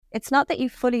it's not that you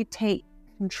fully take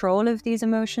control of these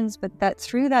emotions, but that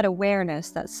through that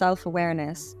awareness, that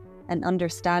self-awareness and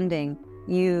understanding,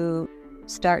 you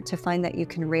start to find that you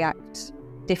can react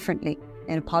differently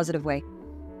in a positive way.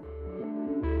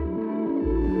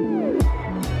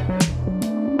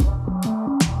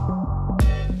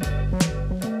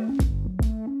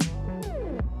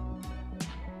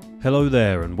 Hello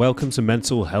there, and welcome to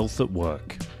Mental Health at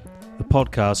Work, the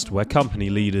podcast where company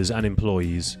leaders and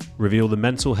employees reveal the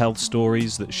mental health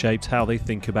stories that shaped how they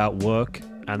think about work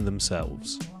and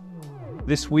themselves.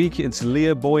 This week it's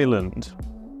Lia Boyland,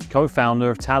 co-founder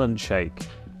of Talent Shake,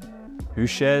 who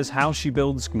shares how she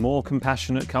builds more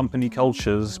compassionate company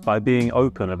cultures by being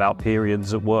open about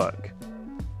periods at work,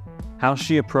 how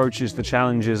she approaches the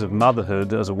challenges of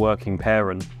motherhood as a working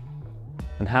parent,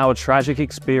 and how a tragic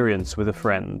experience with a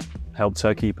friend helped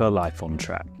her keep her life on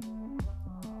track.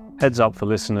 Heads up for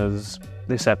listeners,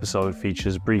 this episode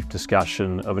features brief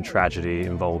discussion of a tragedy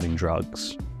involving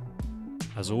drugs.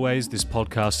 As always, this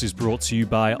podcast is brought to you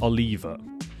by Oliva,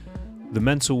 the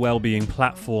mental well-being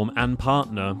platform and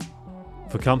partner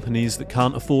for companies that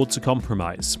can't afford to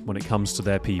compromise when it comes to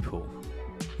their people.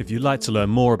 If you'd like to learn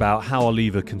more about how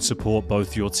Oliva can support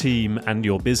both your team and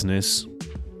your business,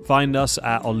 find us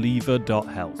at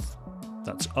oliva.health.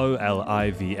 That's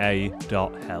oliva.health.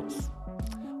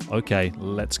 Okay,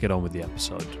 let's get on with the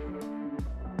episode.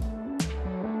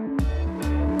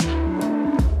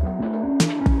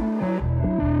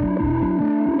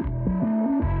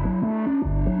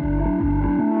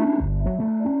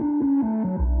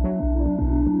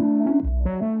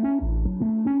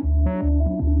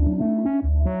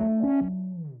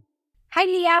 Hi,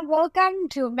 Lia. Welcome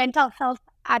to Mental Health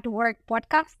at Work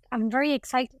podcast. I'm very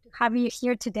excited to have you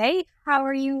here today. How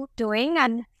are you doing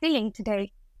and feeling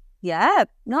today? Yeah,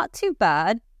 not too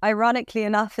bad. Ironically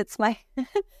enough, it's my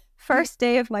first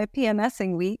day of my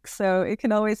PMSing week, so it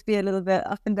can always be a little bit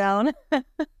up and down.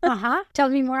 Tell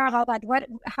me more about that.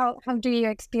 How do you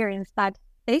experience that?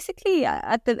 Basically,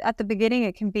 at the beginning,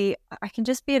 I can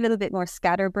just be a little bit more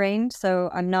scatterbrained,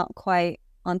 so I'm not quite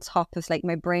on top of, like,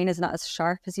 my brain is not as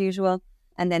sharp as usual.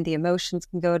 And then the emotions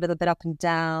can go a little bit up and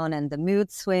down and the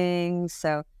mood swings.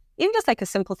 So even just like a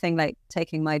simple thing like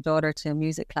taking my daughter to a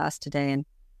music class today and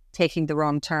taking the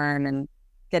wrong turn and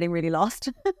getting really lost.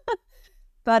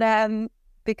 But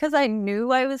because I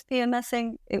knew I was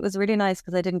PMSing, it was really nice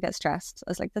because I didn't get stressed.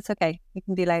 I was like, that's okay. You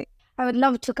can be like... I would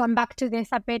love to come back to this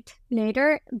a bit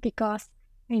later because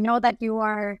I know that you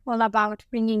are all about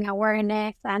bringing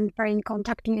awareness and being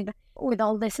contacting with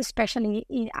all this, especially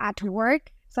at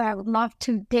work. So I would love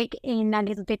to dig in a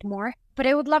little bit more. But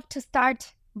I would love to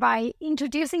start by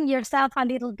introducing yourself a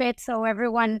little bit so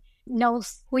everyone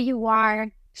knows who you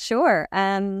are. Sure.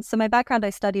 So my background, I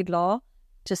studied law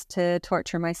just to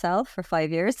torture myself for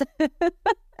 5 years.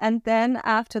 And then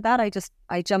after that,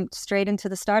 I jumped straight into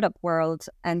the startup world.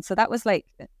 And so that was like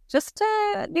just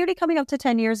nearly coming up to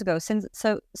 10 years ago.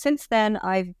 Since then,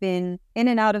 I've been in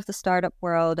and out of the startup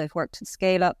world. I've worked in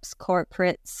scale-ups,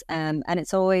 corporates, and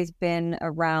it's always been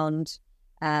around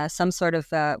some sort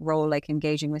of role like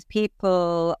engaging with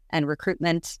people and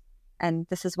recruitment. And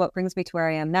this is what brings me to where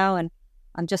I am now. And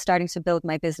I'm just starting to build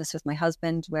my business with my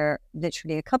husband. We're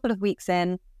literally a couple of weeks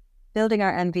in, building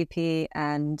our MVP,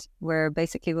 and we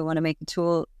want to make a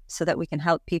tool so that we can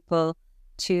help people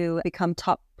to become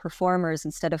top performers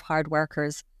instead of hard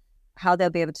workers. How they'll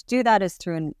be able to do that is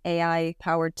through an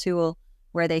AI-powered tool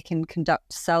where they can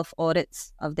conduct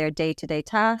self-audits of their day-to-day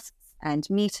tasks and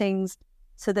meetings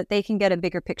so that they can get a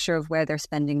bigger picture of where they're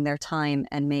spending their time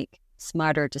and make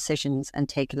smarter decisions and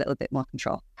take a little bit more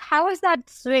control. How is that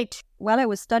switch? While I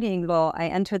was studying law, I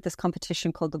entered this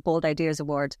competition called the Bold Ideas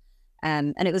Award.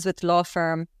 And it was with law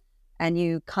firm, and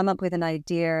you come up with an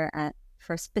idea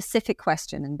for a specific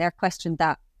question. And their question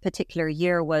that particular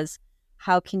year was,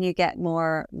 how can you get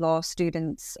more law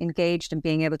students engaged and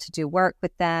being able to do work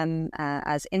with them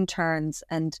as interns?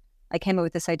 And I came up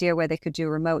with this idea where they could do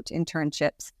remote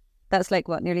internships. That's like,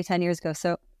 nearly 10 years ago.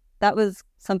 So that was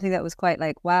something that was quite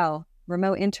like, wow,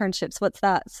 remote internships, what's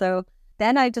that? So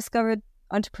then I discovered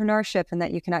entrepreneurship and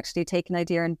that you can actually take an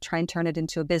idea and try and turn it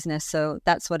into a business. So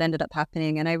that's what ended up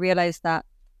happening. And I realized that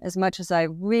as much as I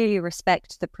really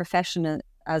respect the profession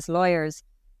as lawyers,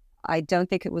 I don't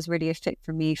think it was really a fit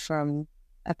for me from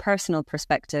a personal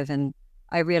perspective. And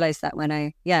I realized that when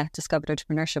I discovered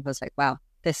entrepreneurship, I was like, wow,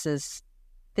 this is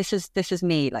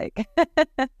me. Like,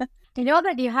 I know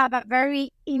that you have a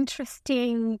very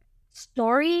interesting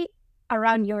story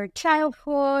around your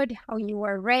childhood, how you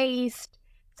were raised.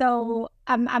 So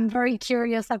I'm very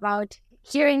curious about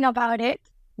hearing about it.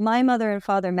 My mother and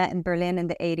father met in Berlin in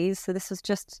the 80s. So this was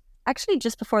just actually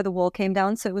just before the wall came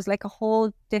down. So it was like a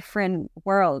whole different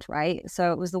world, right?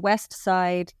 So it was the West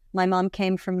Side. My mom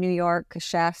came from New York, a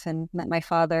chef, and met my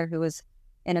father, who was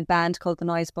in a band called the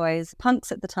Noise Boys,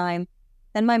 punks at the time.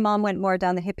 Then my mom went more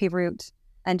down the hippie route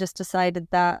and just decided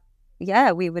that,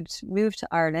 yeah, we would move to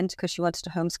Ireland because she wanted to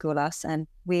homeschool us. And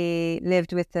we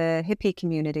lived with the hippie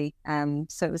community.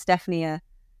 So it was definitely a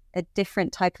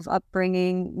different type of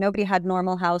upbringing. Nobody had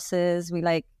normal houses. We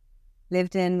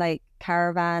lived in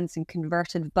caravans and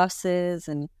converted buses.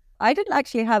 And I didn't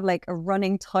actually have a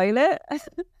running toilet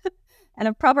and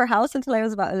a proper house until I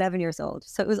was about 11 years old.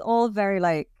 So it was all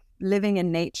very living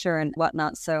in nature and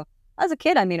whatnot. So as a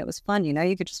kid, I mean, it was fun,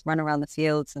 you could just run around the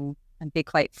fields and be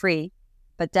quite free,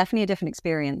 but definitely a different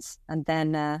experience. And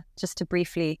then just to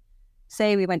briefly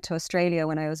say, we went to Australia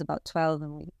when I was about 12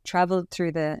 and we traveled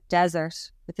through the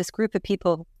desert with this group of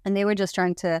people, and they were just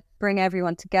trying to bring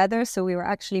everyone together. So we were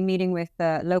actually meeting with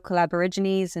local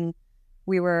Aborigines, and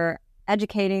we were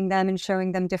educating them and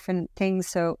showing them different things.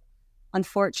 So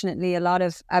unfortunately, a lot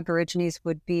of Aborigines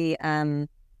would be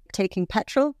taking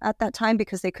petrol at that time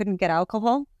because they couldn't get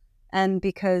alcohol, and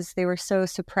because they were so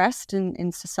suppressed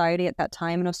in society at that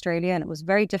time in Australia, and it was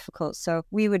very difficult. So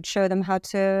we would show them how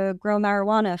to grow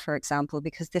marijuana, for example,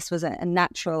 because this was a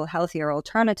natural, healthier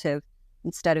alternative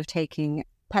instead of taking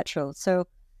petrol. So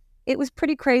it was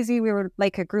pretty crazy. We were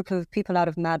like a group of people out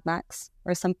of Mad Max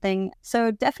or something.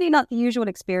 So definitely not the usual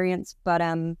experience, but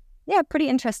yeah, pretty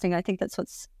interesting. I think that's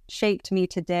what's shaped me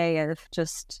today, of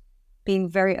just being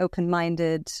very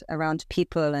open-minded around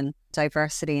people and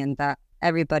diversity, and that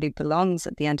everybody belongs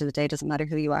at the end of the day. Doesn't matter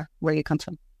who you are, where you come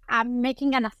from. I'm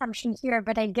making an assumption here,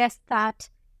 but I guess that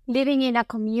living in a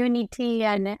community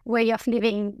and way of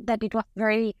living, that it was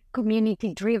very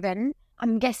community driven.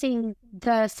 I'm guessing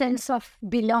the sense of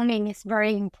belonging is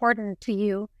very important to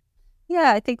you.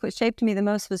 Yeah, I think what shaped me the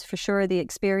most was for sure the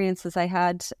experiences I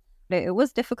had. It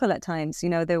was difficult at times.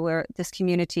 There were this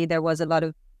community, there was a lot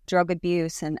of drug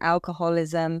abuse and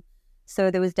alcoholism.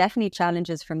 So there was definitely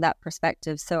challenges from that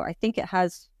perspective. So I think it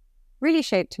has really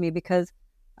shaped me, because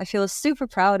I feel super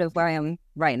proud of where I am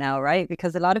right now, right?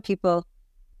 Because a lot of people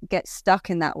get stuck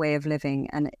in that way of living,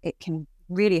 and it can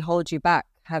really hold you back,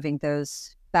 having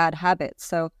those bad habits.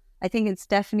 So I think it's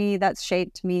definitely, that's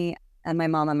shaped me, and my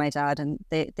mom and my dad, and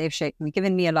they've shaped me,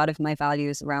 given me a lot of my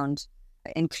values around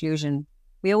inclusion.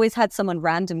 We always had someone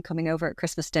random coming over at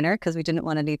Christmas dinner because we didn't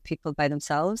want to leave people by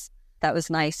themselves. That was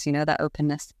nice, that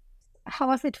openness. How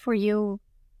was it for you,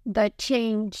 the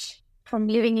change from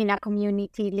living in a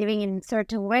community, living in a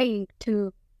certain way,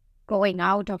 to going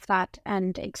out of that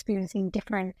and experiencing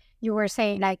different, you were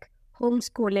saying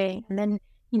homeschooling, and then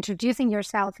introducing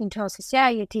yourself into a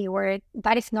society where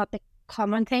that is not the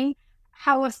common thing?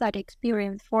 How was that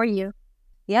experience for you?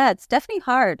 Yeah, it's definitely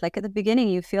hard. At the beginning,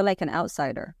 you feel like an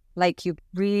outsider. You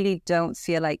really don't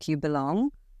feel like you belong,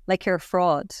 like you're a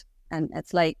fraud. And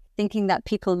it's thinking that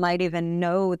people might even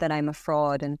know that I'm a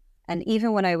fraud. And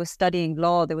even when I was studying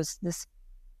law, there was this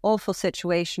awful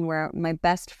situation where my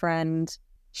best friend,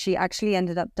 she actually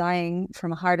ended up dying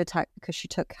from a heart attack because she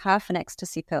took half an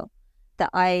ecstasy pill that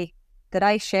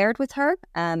I shared with her.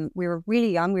 We were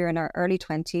really young. We were in our early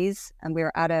 20s, and we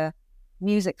were at a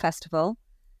music festival.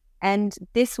 And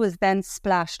this was then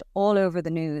splashed all over the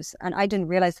news. And I didn't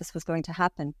realize this was going to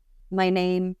happen. My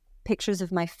name, pictures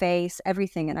of my face,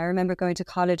 everything. And I remember going to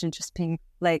college and just being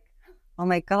like, oh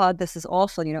my God, this is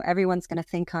awful. Everyone's going to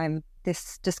think I'm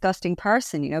this disgusting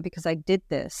person, because I did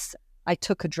this. I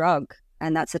took a drug,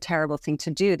 and that's a terrible thing to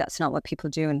do. That's not what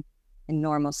people do in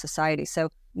normal society. So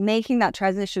making that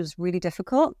transition was really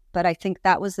difficult, but I think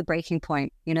that was the breaking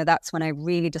point. That's when I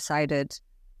really decided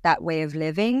that way of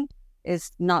living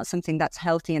is not something that's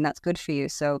healthy and that's good for you.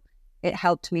 So it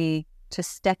helped me to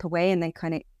step away and then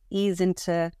kind of ease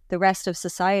into the rest of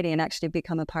society and actually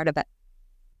become a part of it.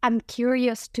 I'm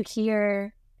curious to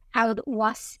hear, how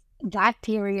was that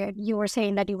period? You were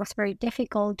saying that it was very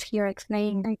difficult. You're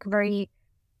explaining very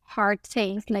hard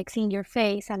things, seeing your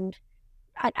face, and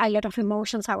a lot of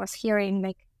emotions I was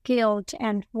hearing, guilt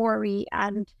and worry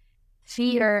and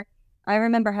fear. I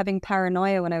remember having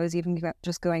paranoia when I was even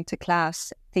just going to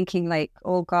class, thinking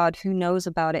oh God, who knows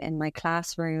about it in my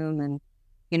classroom? And,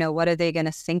 what are they going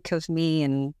to think of me?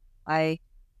 And I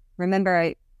remember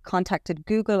I contacted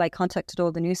Google, I contacted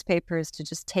all the newspapers to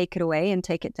just take it away and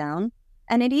take it down.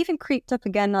 And it even creeped up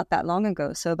again not that long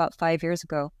ago, so about 5 years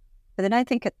ago. But then I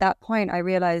think at that point I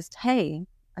realized, hey,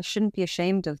 I shouldn't be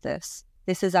ashamed of this.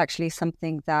 This is actually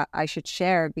something that I should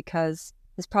share, because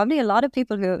there's probably a lot of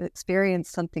people who have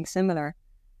experienced something similar.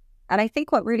 And I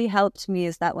think what really helped me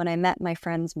is that when I met my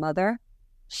friend's mother,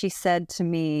 she said to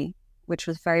me, which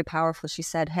was very powerful, she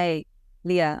said, hey,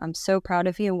 Lia, I'm so proud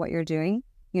of you and what you're doing.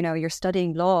 You know, you're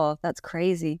studying law. That's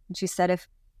crazy. And she said,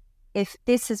 if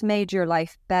this has made your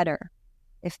life better,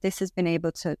 if this has been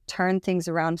able to turn things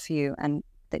around for you and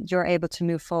that you're able to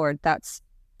move forward, that's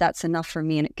enough for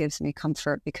me, and it gives me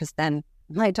comfort, because then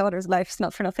my daughter's life is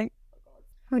not for nothing.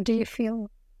 How do you feel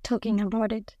talking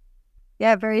about it?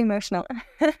 Yeah, very emotional.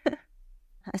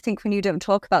 I think when you don't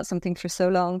talk about something for so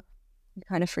long, you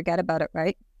kind of forget about it,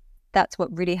 right? That's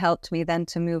what really helped me then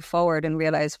to move forward and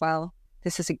realize, wow,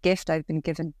 this is a gift I've been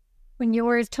given. When you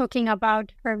were talking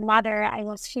about her mother, I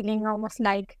was feeling almost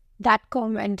like that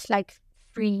comment, like,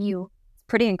 free you. It's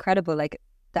pretty incredible. Like,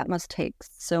 that must take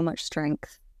so much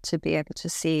strength to be able to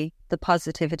see the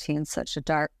positivity in such a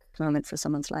dark moment for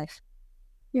someone's life.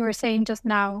 You were saying just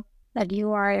now that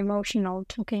you are emotional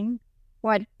talking.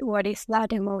 What is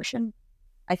that emotion?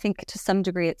 I think to some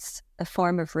degree it's a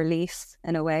form of release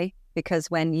in a way, because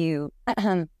when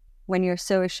you're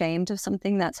so ashamed of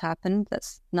something that's happened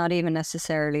that's not even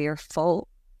necessarily your fault,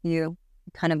 you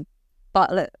kind of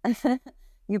bottle it.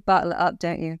 You bottle it up,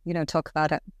 don't you? You don't talk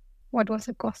about it. What was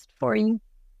the cost for you?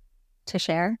 To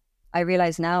share. I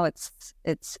realize now it's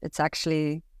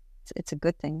actually a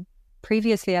good thing.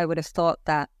 Previously, I would have thought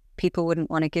that people wouldn't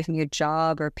want to give me a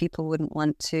job, or people wouldn't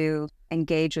want to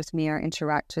engage with me or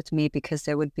interact with me because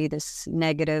there would be this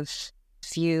negative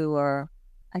view. Or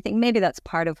I think maybe that's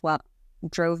part of what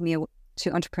drove me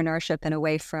to entrepreneurship and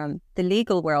away from the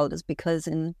legal world, is because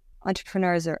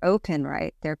entrepreneurs are open,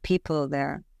 right? They're people,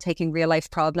 they're taking real life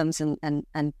problems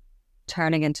and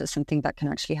turning into something that can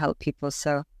actually help people.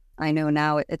 So I know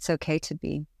now it's okay to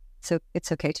be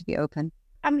open.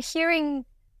 I'm hearing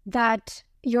that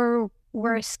you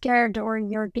were scared, or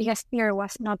your biggest fear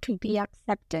was not to be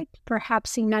accepted,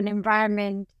 perhaps in an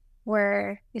environment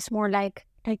where it's more like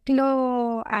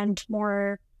law and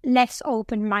less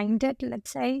open-minded,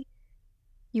 let's say.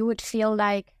 You would feel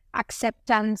like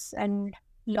acceptance and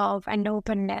love and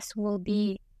openness will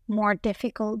be more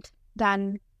difficult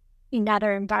than in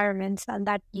other environments, and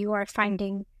that you are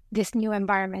finding this new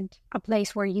environment a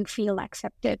place where you feel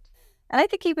accepted. And I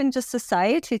think even just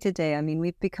society today, I mean,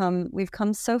 we've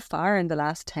come so far in the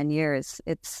last 10 years.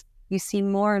 You see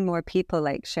more and more people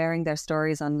like sharing their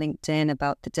stories on LinkedIn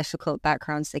about the difficult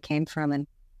backgrounds they came from, and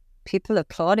people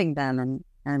applauding them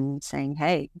and saying,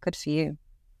 hey, good for you.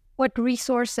 What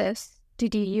resources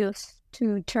did you use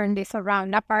to turn this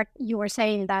around? Apart, you were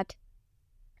saying that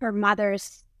her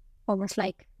mother's almost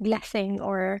like blessing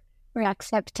or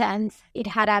acceptance, it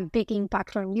had a big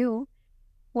impact on you.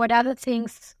 What other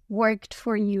things worked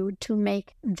for you to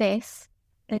make this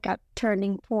like a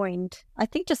turning point? I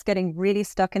think just getting really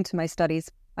stuck into my studies.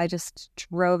 I just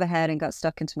drove ahead and got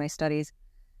stuck into my studies.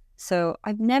 So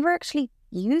I've never actually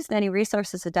used any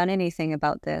resources or done anything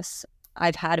about this.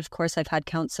 I've had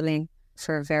counseling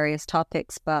for various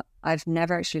topics, but I've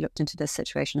never actually looked into this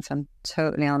situation, if I'm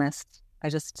totally honest. I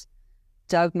just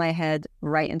dug my head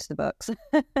right into the books.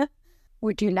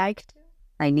 Would you like to?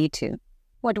 I need to.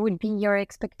 What would be your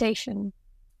expectation?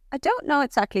 I don't know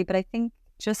exactly, but I think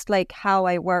just like how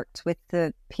I worked with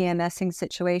the PMSing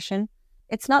situation,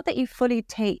 it's not that you fully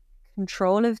take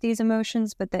control of these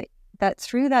emotions, but that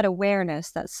through that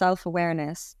awareness, that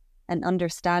self-awareness and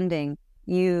understanding,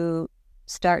 you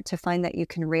start to find that you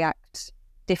can react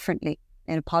differently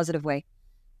in a positive way.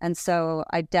 And so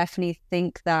I definitely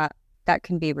think that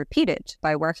can be repeated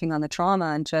by working on the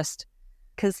trauma, and just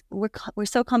because we're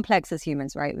so complex as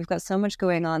humans, right? We've got so much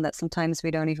going on that sometimes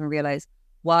we don't even realize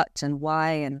what and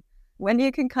why. And when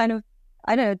you can kind of,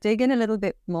 I don't know, dig in a little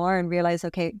bit more and realize,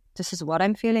 okay, this is what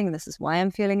I'm feeling, this is why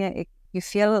I'm feeling it, you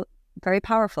feel very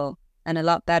powerful and a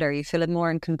lot better. You feel it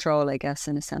more in control, I guess,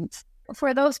 in a sense.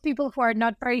 For those people who are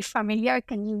not very familiar,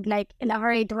 can you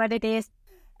elaborate what it is?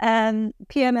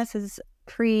 PMS is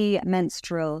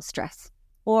pre-menstrual stress,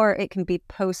 or it can be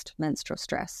post-menstrual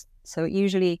stress. So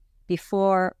usually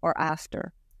before or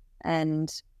after.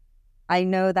 And I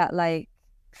know that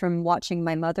from watching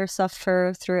my mother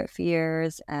suffer through it for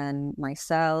years, and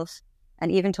myself,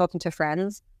 and even talking to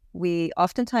friends, we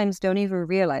oftentimes don't even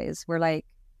realize, we're like,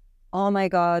 oh my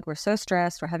God, we're so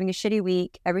stressed, we're having a shitty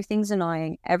week, everything's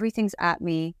annoying, everything's at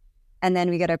me. And then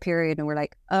we get our period and we're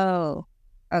like, oh,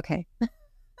 okay.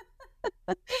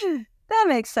 That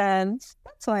makes sense.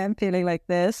 That's why I'm feeling like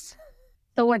this.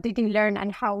 So what did you learn,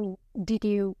 and how did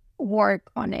you work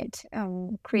on it,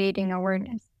 creating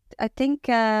awareness? I think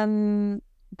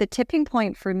the tipping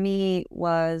point for me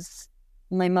was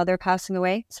my mother passing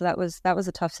away. So that was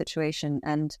a tough situation.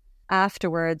 And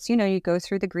afterwards, you go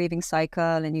through the grieving cycle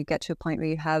and you get to a point where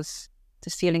you have the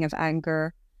feeling of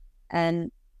anger.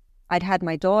 And I'd had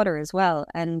my daughter as well.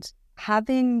 And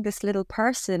having this little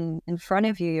person in front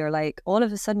of you, you're like, all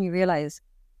of a sudden you realize,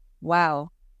 wow,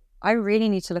 I really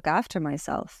need to look after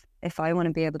myself if I want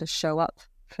to be able to show up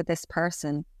for this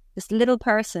person, this little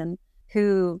person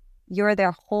who you're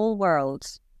their whole world.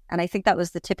 And I think that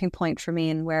was the tipping point for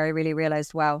me, and where I really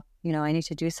realized, wow, I need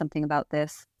to do something about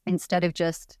this, instead of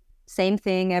just same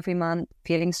thing every month,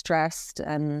 feeling stressed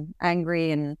and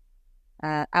angry and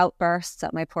outbursts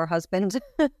at my poor husband.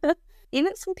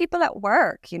 Even some people at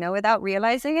work, without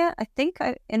realizing it. I think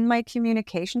in my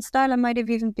communication style, I might have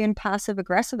even been passive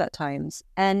aggressive at times.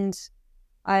 And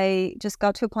I just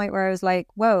got to a point where I was like,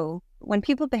 whoa, when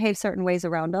people behave certain ways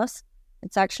around us,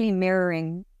 it's actually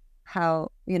mirroring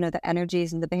how, the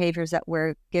energies and the behaviors that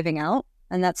we're giving out.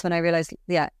 And that's when I realized,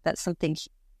 yeah, that's something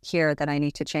here that I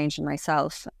need to change in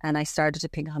myself. And I started to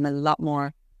become a lot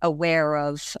more aware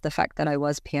of the fact that I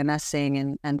was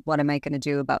PMSing and what am I going to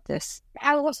do about this.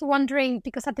 I was wondering,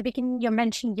 because at the beginning you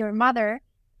mentioned your mother,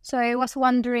 so I was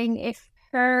wondering if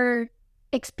her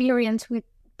experience with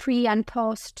pre and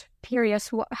post periods,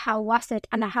 how was it,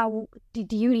 and how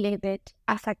did you live it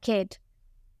as a kid?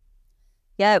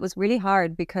 Yeah, it was really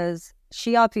hard because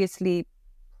she obviously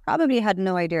probably had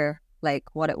no idea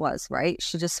what it was, right?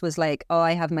 She just was like, oh,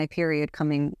 I have my period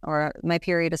coming, or my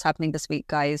period is happening this week,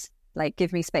 guys.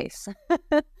 Give me space.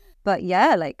 But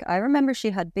yeah, I remember she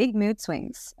had big mood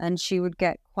swings and she would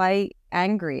get quite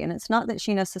angry. And it's not that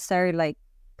she necessarily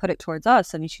put it towards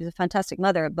us. I mean, she was a fantastic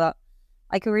mother, but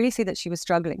I could really see that she was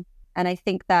struggling. And I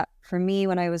think that for me,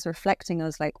 when I was reflecting, I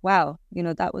was like, wow,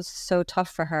 that was so tough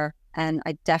for her. And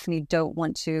I definitely don't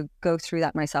want to go through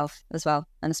that myself as well.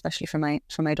 And especially for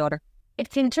my daughter.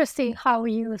 It's interesting how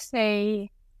you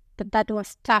say that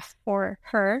was tough for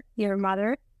her, your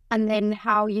mother, and then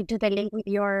how you do the link with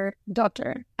your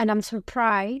daughter. And I'm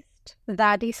surprised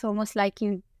that it's almost like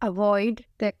you avoid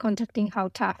the contacting how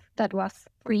tough that was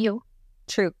for you.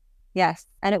 True. Yes.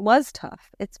 And it was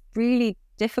tough. It's really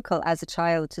difficult as a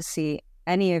child to see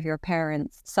any of your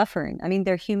parents suffering. I mean,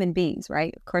 they're human beings,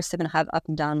 right? Of course, they're going to have up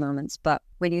and down moments. But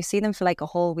when you see them for a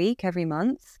whole week, every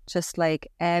month, just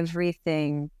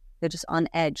everything, they're just on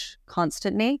edge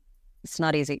constantly. It's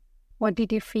not easy. What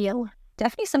did you feel?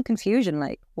 Definitely some confusion,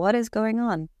 what is going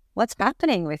on? What's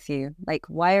happening with you?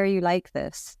 Why are you like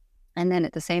this? And then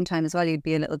at the same time as well, you'd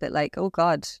be a little bit oh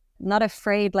God, not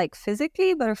afraid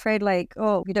physically, but afraid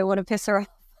oh, you don't want to piss her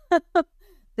off.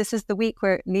 This is the week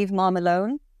where leave mom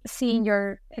alone. Seeing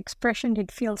your expression,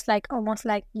 it feels almost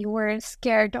like you were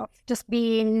scared of just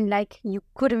being you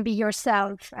couldn't be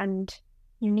yourself and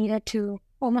you needed to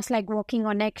almost walking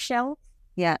on eggshells.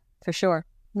 Yeah, for sure.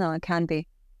 No, it can be.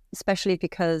 Especially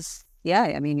because, yeah,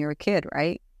 I mean, you're a kid,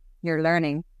 right? You're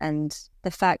learning. And the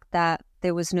fact that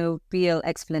there was no real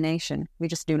explanation, we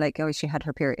just knew oh, she had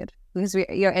her period. Because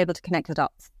you're able to connect the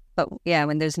dots. But yeah,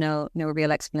 when there's no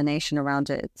real explanation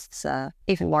around it, it's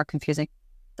even more confusing.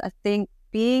 I think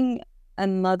being a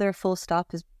mother full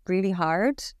stop is really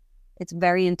hard. It's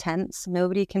very intense.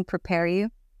 Nobody can prepare you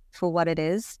for what it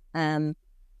is.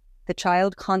 The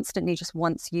child constantly just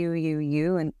wants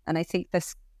you. And I think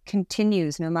this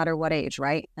continues no matter what age,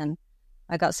 right? And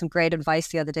I got some great advice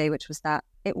the other day, which was that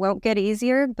it won't get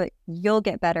easier, but you'll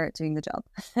get better at doing the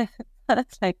job.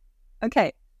 That's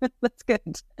okay, that's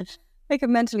good. I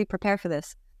can mentally prepare for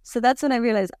this. So that's when I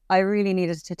realized I really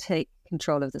needed to take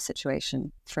control of the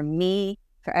situation for me,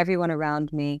 for everyone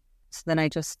around me. So then I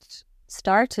just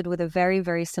started with a very,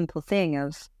 very simple thing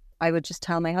of I would just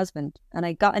tell my husband. And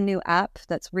I got a new app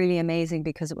that's really amazing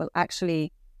because it will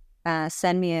actually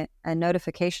send me a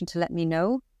notification to let me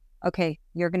know, okay,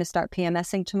 you're going to start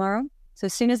PMSing tomorrow. So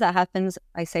as soon as that happens,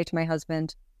 I say to my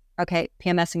husband, okay,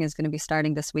 PMSing is going to be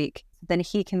starting this week. Then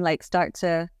he can start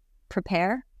to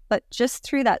prepare. But just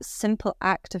through that simple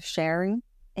act of sharing,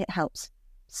 it helps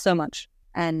so much.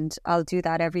 And I'll do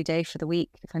that every day for the week.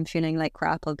 If I'm feeling like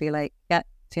crap, I'll be yeah,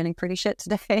 feeling pretty shit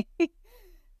today.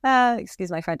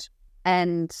 Excuse my French.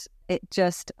 And it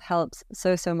just helps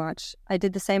so much. I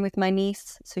did the same with my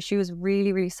niece. So she was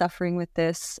really, really suffering with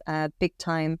this big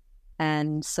time.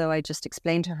 And so I just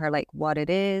explained to her what it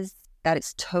is, that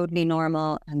it's totally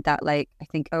normal, and that I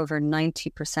think over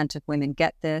 90% of women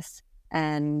get this.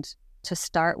 And to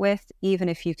start with, even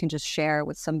if you can just share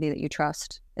with somebody that you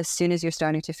trust, as soon as you're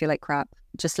starting to feel like crap,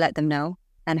 just let them know.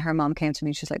 And her mom came to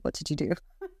me, she's like, what did you do?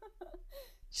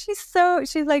 she's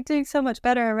doing so much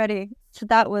better already. So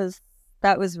that was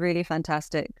really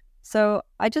fantastic. So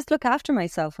I just look after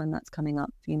myself when that's coming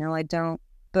up. I don't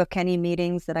book any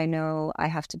meetings that I know I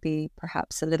have to be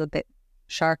perhaps a little bit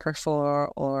sharper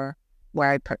for, or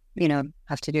where I,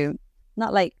 have to do,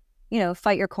 not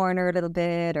fight your corner a little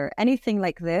bit or anything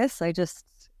like this. I just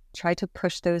try to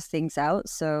push those things out.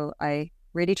 So I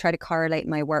really try to correlate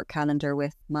my work calendar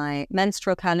with my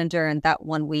menstrual calendar. And that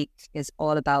 1 week is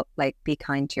all about like, be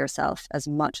kind to yourself as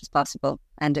much as possible.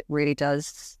 And it really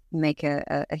does make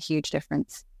a huge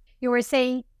difference. You were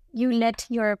saying you let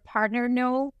your partner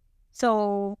know,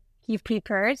 so he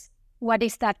prepares. What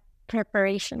is that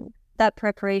preparation? That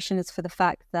preparation is for the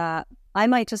fact that I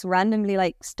might just randomly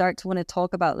like start to want to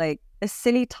talk about like a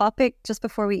silly topic just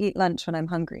before we eat lunch when I'm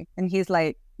hungry. And he's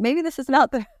like, maybe this is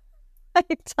not the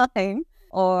right time.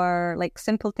 Or like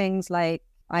simple things like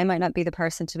I might not be the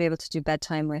person to be able to do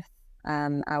bedtime with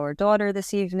our daughter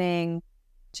this evening.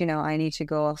 You know, I need to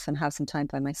go off and have some time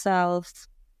by myself.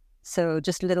 So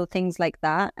just little things like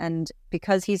that. And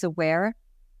because he's aware,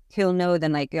 he'll know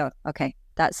then like, yeah, okay,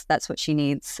 that's what she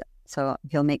needs. So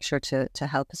he'll make sure to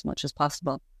help as much as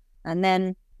possible. And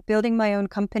then building my own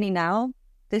company now,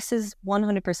 this is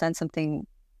 100% something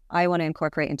I want to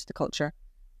incorporate into the culture.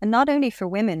 And not only for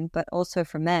women, but also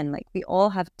for men. Like we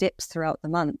all have dips throughout the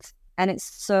month. And it's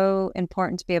so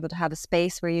important to be able to have a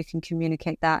space where you can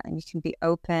communicate that and you can be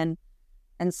open.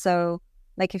 And so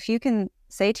like if you can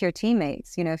say to your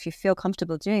teammates, you know, if you feel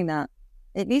comfortable doing that,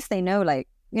 at least they know like,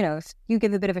 you know, if you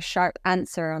give a bit of a sharp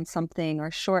answer on something or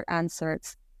a short answer,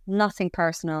 it's nothing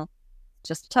personal,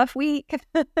 just a tough week.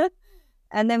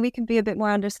 And then we can be a bit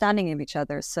more understanding of each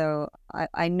other. So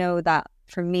I know that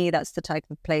for me, that's the type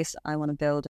of place I want to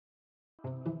build.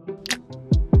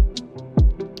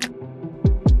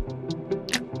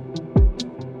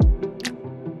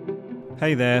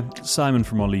 Hey there, Simon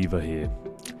from Oliva here.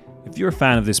 If you're a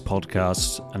fan of this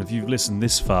podcast, and if you've listened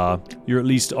this far, you're at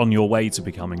least on your way to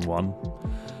becoming one.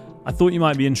 I thought you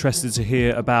might be interested to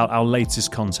hear about our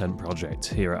latest content project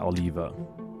here at Oliva.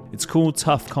 It's called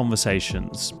Tough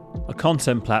Conversations, a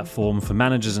content platform for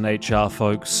managers and HR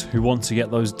folks who want to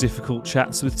get those difficult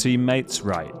chats with teammates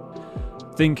right.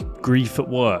 Think grief at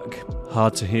work,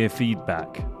 hard to hear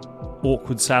feedback,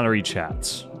 awkward salary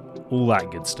chats, all that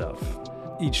good stuff.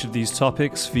 Each of these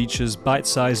topics features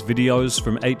bite-sized videos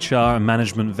from HR and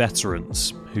management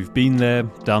veterans who've been there,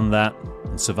 done that,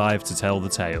 and survived to tell the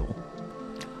tale.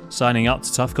 Signing up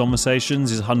to Tough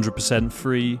Conversations is 100%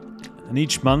 free, and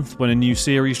each month when a new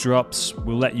series drops,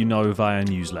 we'll let you know via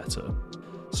newsletter.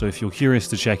 So if you're curious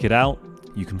to check it out,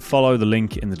 you can follow the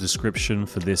link in the description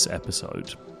for this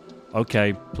episode.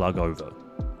 Okay, plug over.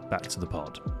 Back to the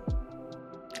pod.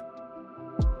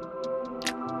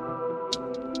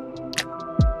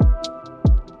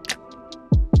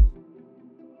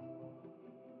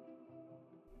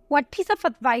 What piece of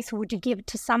advice would you give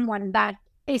to someone that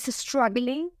is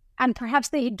struggling and perhaps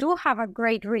they do have a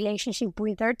great relationship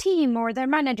with their team or their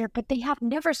manager, but they have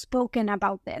never spoken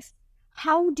about this?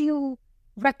 How do you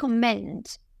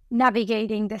recommend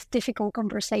navigating this difficult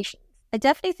conversation? I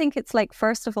definitely think it's like,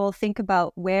 first of all, think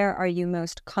about where are you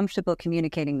most comfortable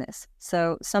communicating this.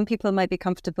 So some people might be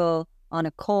comfortable on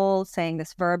a call saying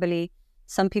this verbally.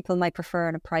 Some people might prefer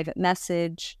in a private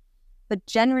message. But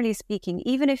generally speaking,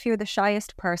 even if you're the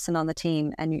shyest person on the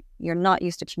team and you're not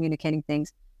used to communicating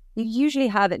things, you usually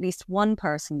have at least one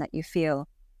person that you feel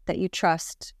that you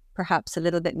trust perhaps a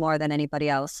little bit more than anybody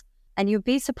else. And you'll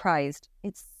be surprised.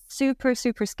 It's super,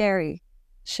 super scary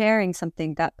sharing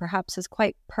something that perhaps is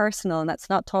quite personal and that's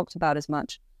not talked about as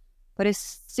much. But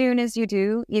as soon as you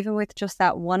do, even with just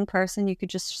that one person, you could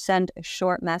just send a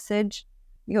short message.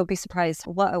 You'll be surprised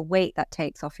what a weight that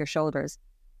takes off your shoulders.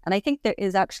 And I think there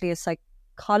is actually a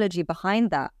psychology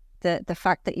behind that. The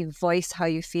fact that you voice how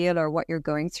you feel or what you're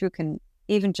going through can,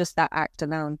 even just that act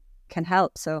alone, can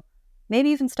help. So maybe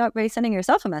even start by sending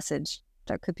yourself a message.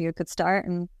 That could be a good start,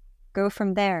 and go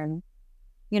from there. And,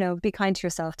 you know, be kind to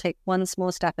yourself. Take one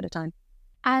small step at a time.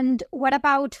 And what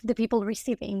about the people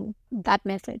receiving that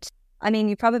message? I mean,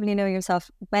 you probably know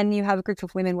yourself, when you have a group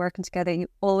of women working together, you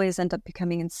always end up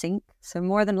becoming in sync. So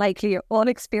more than likely, you're all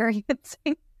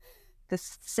experiencing the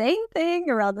same thing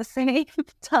around the same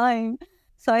time.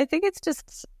 So I think it's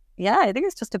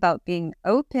just about being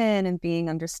open and being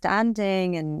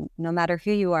understanding. And no matter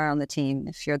who you are on the team,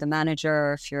 if you're the manager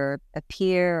or if you're a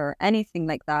peer or anything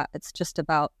like that, it's just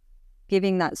about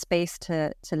giving that space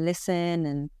to listen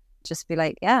and just be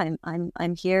like, yeah,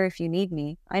 I'm here if you need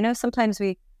me. I know sometimes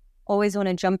we always want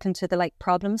to jump into the like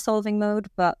problem solving mode,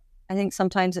 but I think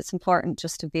sometimes it's important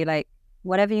just to be like,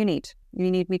 whatever you need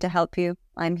me to help you,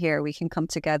 I'm here. We can come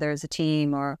together as a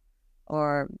team, or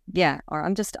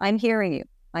I'm hearing you.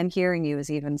 I'm hearing you is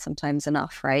even sometimes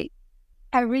enough, right?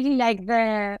 I really like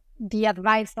the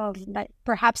advice of, like,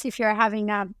 perhaps if you're having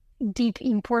a deep,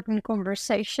 important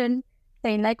conversation,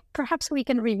 saying like, perhaps we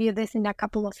can review this in a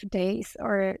couple of days,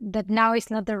 or that now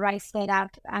is not the right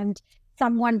setup, and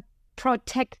someone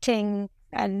protecting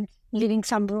and leaving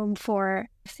some room for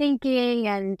thinking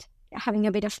and having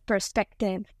a bit of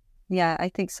perspective. Yeah, I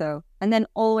think so. And then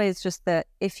always just that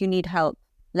if you need help,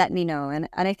 let me know. And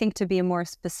I think to be more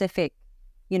specific,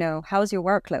 how's your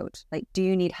workload? Like, do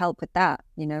you need help with that?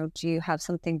 Do you have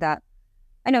something that,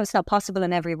 I know it's not possible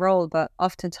in every role, but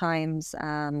oftentimes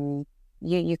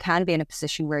you can be in a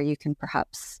position where you can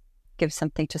perhaps give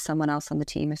something to someone else on the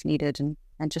team if needed, and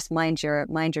just mind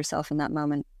yourself in that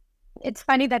moment. It's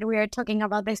funny that we are talking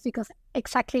about this because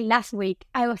exactly last week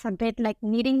I was a bit like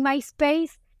needing my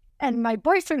space, and my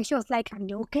boyfriend, he was like, "Are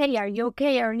you okay? Are you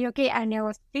okay? Are you okay?" And I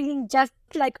was feeling just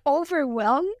like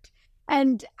overwhelmed,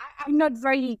 and I'm not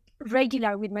very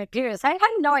regular with my periods. I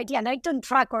had no idea, and I don't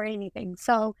track or anything.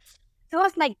 So I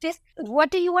was like, "This,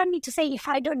 what do you want me to say if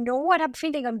I don't know what I'm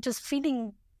feeling? I'm just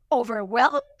feeling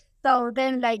overwhelmed." So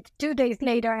then, like 2 days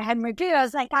later, I had my period. I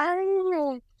was like,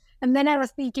 and then I was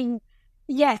thinking,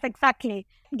 yes, exactly.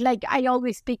 Like I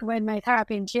always speak with my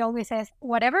therapist, and she always says,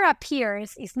 whatever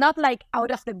appears is not like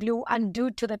out of the blue and due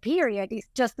to the period. It's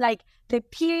just like the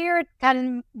period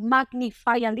can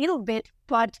magnify a little bit,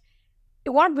 but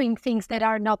it won't bring things that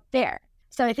are not there.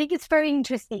 So I think it's very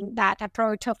interesting, that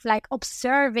approach of like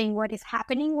observing what is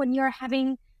happening when you're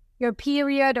having your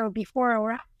period or before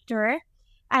or after,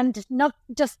 and not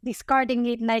just discarding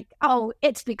it like, oh,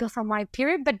 it's because of my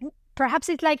period, but perhaps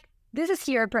it's like, this is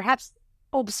here, perhaps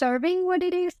observing what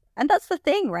it is. And that's the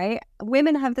thing, right?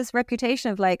 Women have this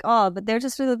reputation of like, oh, but they're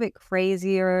just a little bit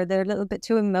crazy, or they're a little bit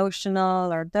too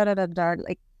emotional, or da-da-da-da.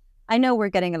 Like, I know we're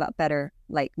getting a lot better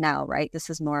like now, right? This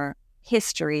is more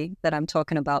history that I'm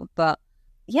talking about. But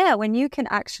yeah, when you can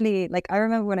actually, like, I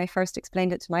remember when I first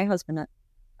explained it to my husband,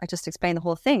 I just explained the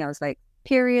whole thing. I was like,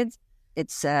 periods,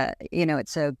 it's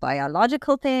it's a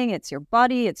biological thing. It's your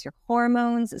body, it's your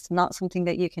hormones. It's not something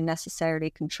that you can necessarily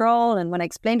control. And when I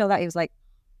explained all that, he was like,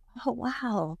 oh,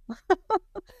 wow,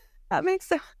 that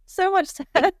makes so much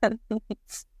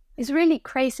sense. It's really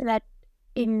crazy that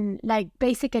in like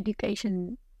basic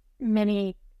education,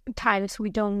 many times we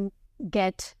don't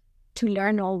get to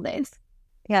learn all this.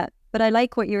 Yeah, but I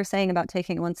like what you were saying about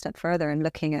taking it one step further and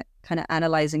looking at kind of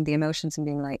analyzing the emotions and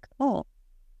being like, oh,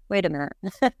 wait a minute.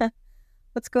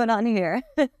 What's going on here?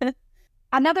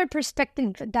 Another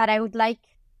perspective that I would like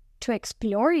to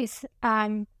explore is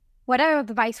what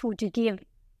advice would you give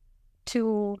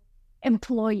to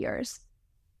employers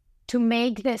to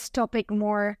make this topic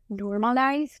more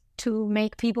normalized, to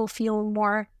make people feel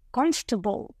more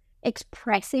comfortable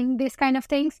expressing these kind of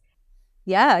things?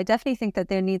 Yeah, I definitely think that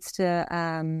there needs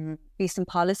to be some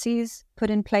policies put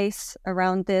in place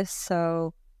around this.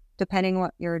 So depending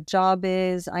what your job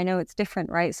is, I know it's different,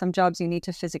 right? Some jobs you need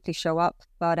to physically show up,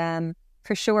 but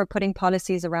for sure putting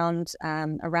policies around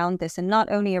this, and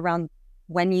not only around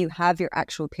when you have your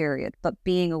actual period, but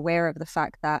being aware of the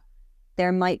fact that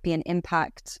there might be an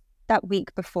impact that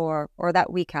week before or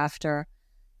that week after.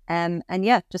 And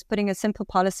yeah, just putting a simple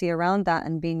policy around that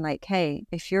and being like, hey,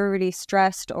 if you're really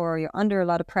stressed or you're under a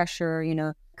lot of pressure,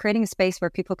 creating a space where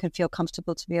people can feel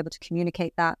comfortable to be able to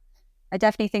communicate that. I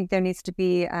definitely think there needs to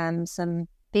be some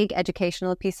big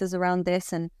educational pieces around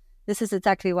this. And this is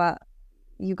exactly what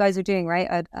you guys are doing, right,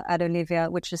 at Olivia,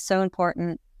 which is so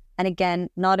important. And again,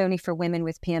 not only for women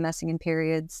with PMSing and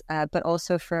periods, but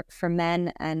also for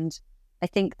men. And I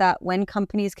think that when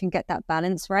companies can get that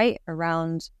balance right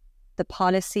around the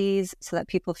policies so that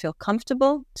people feel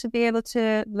comfortable to be able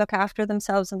to look after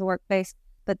themselves in the workplace,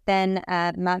 but then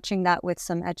matching that with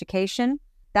some education,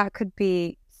 that could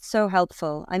be so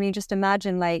helpful. I mean, just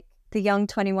imagine like the young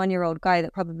 21-year-old guy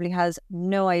that probably has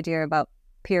no idea about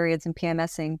periods and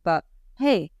PMSing, but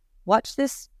hey, watch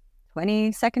this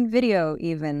 20-second video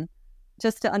even,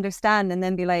 just to understand, and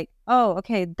then be like, oh,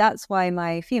 okay, that's why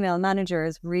my female manager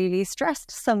is really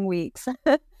stressed some weeks.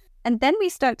 And then we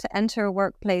start to enter a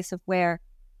workplace of where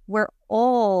we're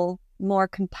all more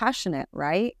compassionate,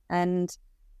 right? And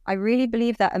I really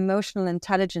believe that emotional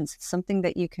intelligence is something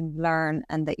that you can learn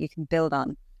and that you can build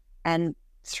on. And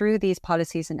through these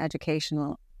policies and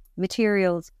educational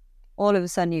materials, all of a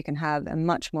sudden you can have a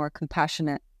much more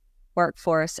compassionate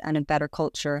workforce and a better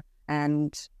culture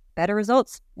and better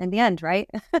results in the end, right?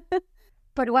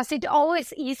 But was it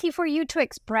always easy for you to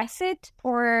express it?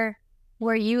 Or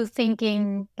were you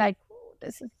thinking like,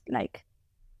 this is like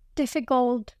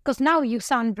difficult? Because now you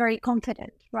sound very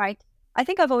confident, right? I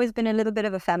think I've always been a little bit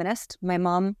of a feminist. My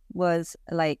mom was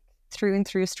like through and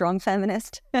through strong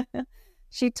feminist.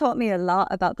 She taught me a lot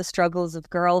about the struggles of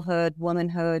girlhood,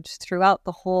 womanhood throughout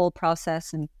the whole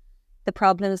process and the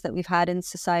problems that we've had in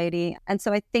society. And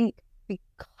so I think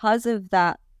because of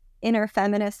that inner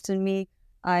feminist in me,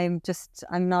 I'm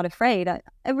not afraid. I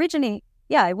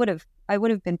would I would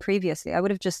have been previously. I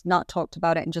would have just not talked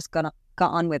about it and just got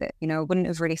on with it. Wouldn't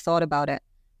have really thought about it.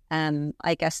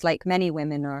 I guess like many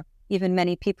women or even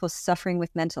many people suffering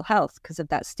with mental health because of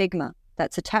that stigma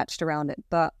that's attached around it.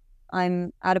 But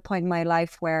I'm at a point in my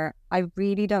life where I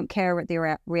really don't care what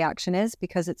the reaction is,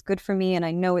 because it's good for me, and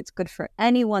I know it's good for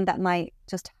anyone that might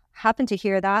just happen to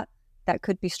hear that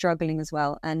could be struggling as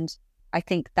well. And I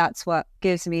think that's what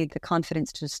gives me the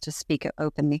confidence just to speak it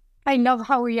openly. I love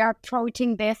how we are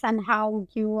approaching this and how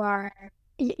you are,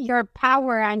 your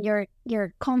power and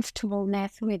your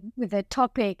comfortableness with the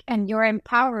topic, and you're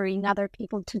empowering other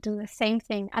people to do the same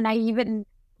thing. And I even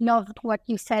loved what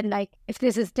you said, like, if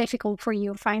this is difficult for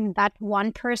you, find that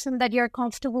one person that you're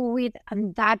comfortable with,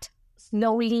 and that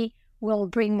slowly will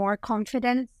bring more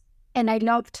confidence. And I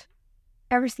loved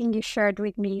everything you shared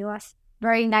with me. It was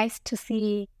very nice to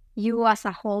see you as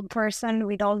a whole person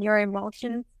with all your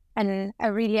emotions, and I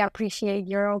really appreciate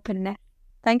your openness.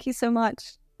 Thank you so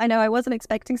much. I know I wasn't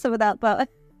expecting some of that, but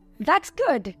that's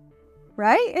good,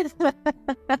 right?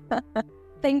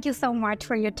 Thank you so much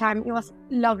for your time. It was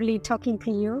lovely talking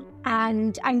to you,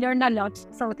 and I learned a lot.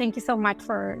 So thank you so much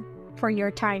for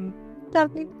your time.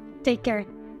 Lovely. Take care.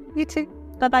 You too.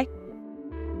 Bye-bye.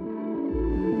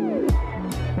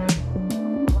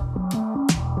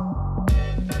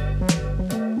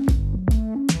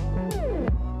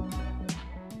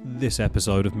 This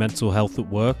episode of Mental Health at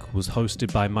Work was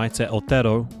hosted by Maite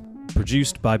Otero,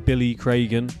 produced by Billy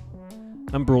Cragen,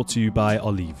 and brought to you by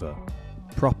Oliva.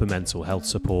 Proper mental health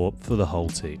support for the whole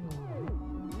team.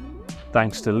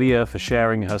 Thanks to Lia for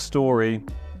sharing her story,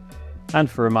 and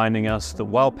for reminding us that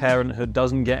while parenthood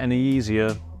doesn't get any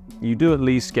easier, you do at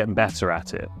least get better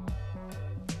at it.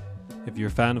 If you're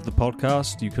a fan of the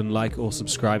podcast, you can like or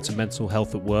subscribe to Mental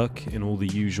Health at Work in all the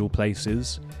usual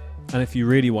places. And if you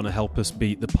really want to help us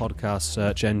beat the podcast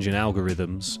search engine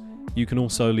algorithms, you can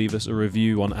also leave us a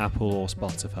review on Apple or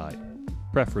Spotify,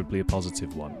 preferably a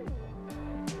positive one.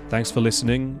 Thanks for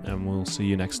listening, and we'll see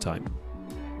you next time.